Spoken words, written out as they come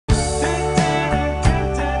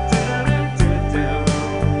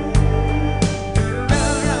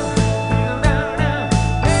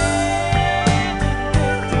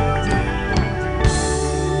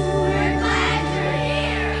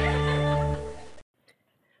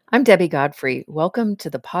I'm Debbie Godfrey. Welcome to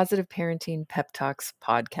the Positive Parenting Pep Talks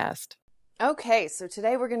podcast. Okay, so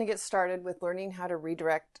today we're going to get started with learning how to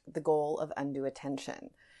redirect the goal of undue attention.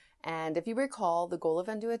 And if you recall, the goal of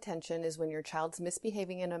undue attention is when your child's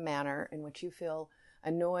misbehaving in a manner in which you feel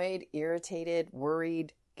annoyed, irritated,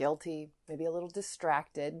 worried, guilty, maybe a little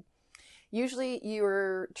distracted. Usually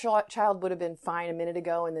your child would have been fine a minute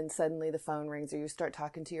ago, and then suddenly the phone rings, or you start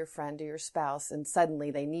talking to your friend or your spouse, and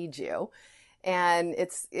suddenly they need you. And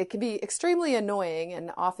it can be extremely annoying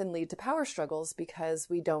and often lead to power struggles because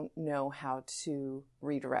we don't know how to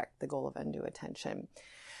redirect the goal of undue attention.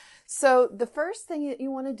 So the first thing that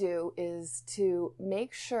you want to do is to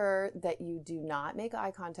make sure that you do not make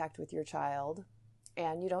eye contact with your child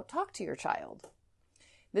and you don't talk to your child.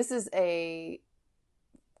 This is a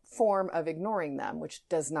form of ignoring them, which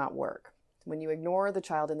does not work. When you ignore the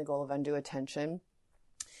child in the goal of undue attention,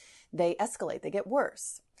 they escalate, they get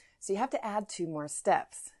worse. So you have to add 2 more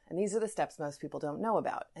steps. And these are the steps most people don't know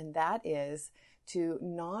about. And that is to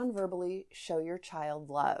non-verbally show your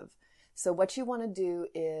child love. So what you want to do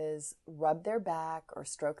is rub their back or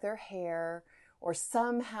stroke their hair or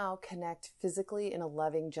somehow connect physically in a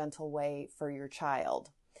loving, gentle way for your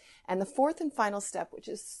child. And the 4th and final step, which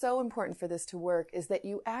is so important for this to work, is that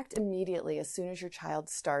you act immediately as soon as your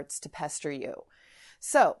child starts to pester you.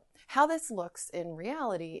 So how this looks in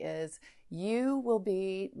reality is you will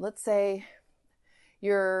be, let's say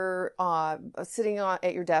you're sitting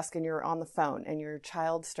at your desk and you're on the phone and your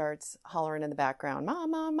child starts hollering in the background,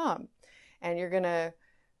 "Mom, Mom, Mom." And you're going to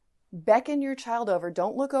beckon your child over.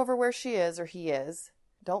 Don't look over where she is or he is.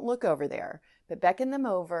 Don't look over there, but beckon them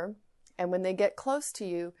over. And when they get close to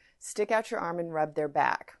you, stick out your arm and rub their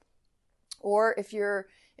back. Or if you're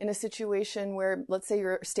in a situation where, let's say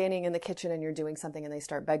you're standing in the kitchen and you're doing something and they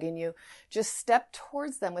start bugging you, just step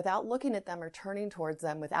towards them without looking at them or turning towards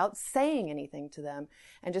them, without saying anything to them,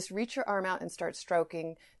 and just reach your arm out and start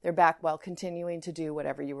stroking their back while continuing to do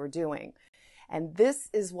whatever you were doing. And this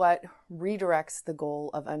is what redirects the goal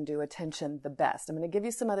of undue attention the best. I'm going to give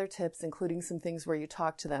you some other tips, including some things where you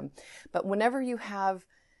talk to them. But whenever you have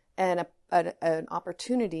an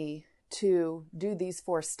opportunity to do these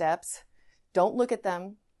 4 steps, don't look at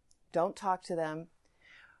them, don't talk to them,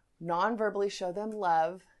 non-verbally show them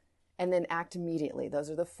love, and then act immediately. Those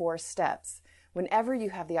are the 4 steps. Whenever you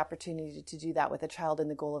have the opportunity to do that with a child in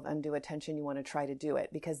the goal of undue attention, you want to try to do it,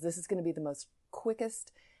 because this is going to be the most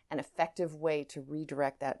quickest and effective way to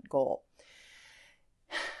redirect that goal.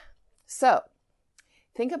 So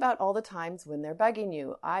think about all the times when they're bugging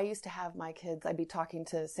you. I used to have my kids, I'd be talking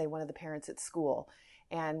to, say, one of the parents at school,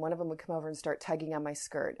 and one of them would come over and start tugging on my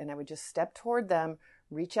skirt, and I would just step toward them,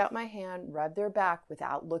 reach out my hand, rub their back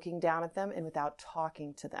without looking down at them and without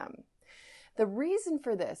talking to them. The reason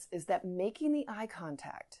for this is that making the eye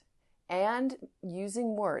contact and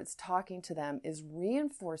using words, talking to them, is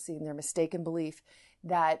reinforcing their mistaken belief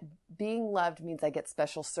that being loved means I get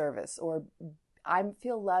special service, or I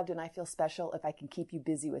feel loved and I feel special if I can keep you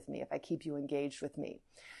busy with me, if I keep you engaged with me.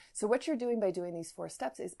 So what you're doing by doing these 4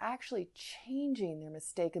 steps is actually changing their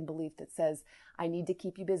mistaken belief that says, I need to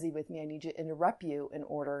keep you busy with me. I need to interrupt you in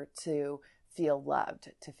order to feel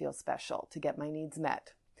loved, to feel special, to get my needs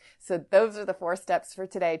met. So those are the 4 steps for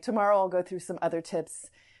today. Tomorrow I'll go through some other tips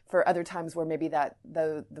for other times where maybe that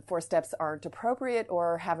the 4 steps aren't appropriate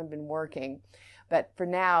or haven't been working. But for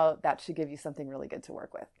now, that should give you something really good to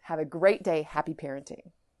work with. Have a great day. Happy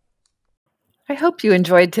parenting. I hope you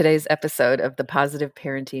enjoyed today's episode of the Positive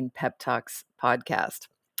Parenting Pep Talks podcast.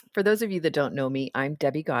 For those of you that don't know me, I'm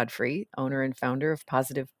Debbie Godfrey, owner and founder of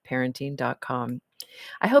positiveparenting.com.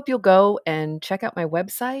 I hope you'll go and check out my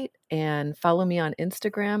website and follow me on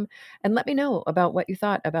Instagram and let me know about what you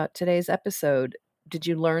thought about today's episode. Did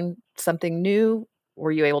you learn something new?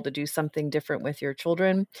 Were you able to do something different with your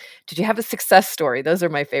children? Did you have a success story? Those are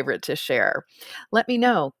my favorite to share. Let me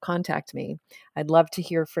know. Contact me. I'd love to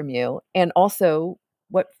hear from you. And also,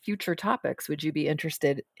 what future topics would you be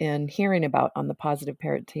interested in hearing about on the Positive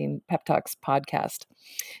Parenting Pep Talks podcast?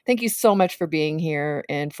 Thank you so much for being here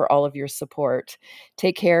and for all of your support.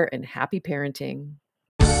 Take care and happy parenting.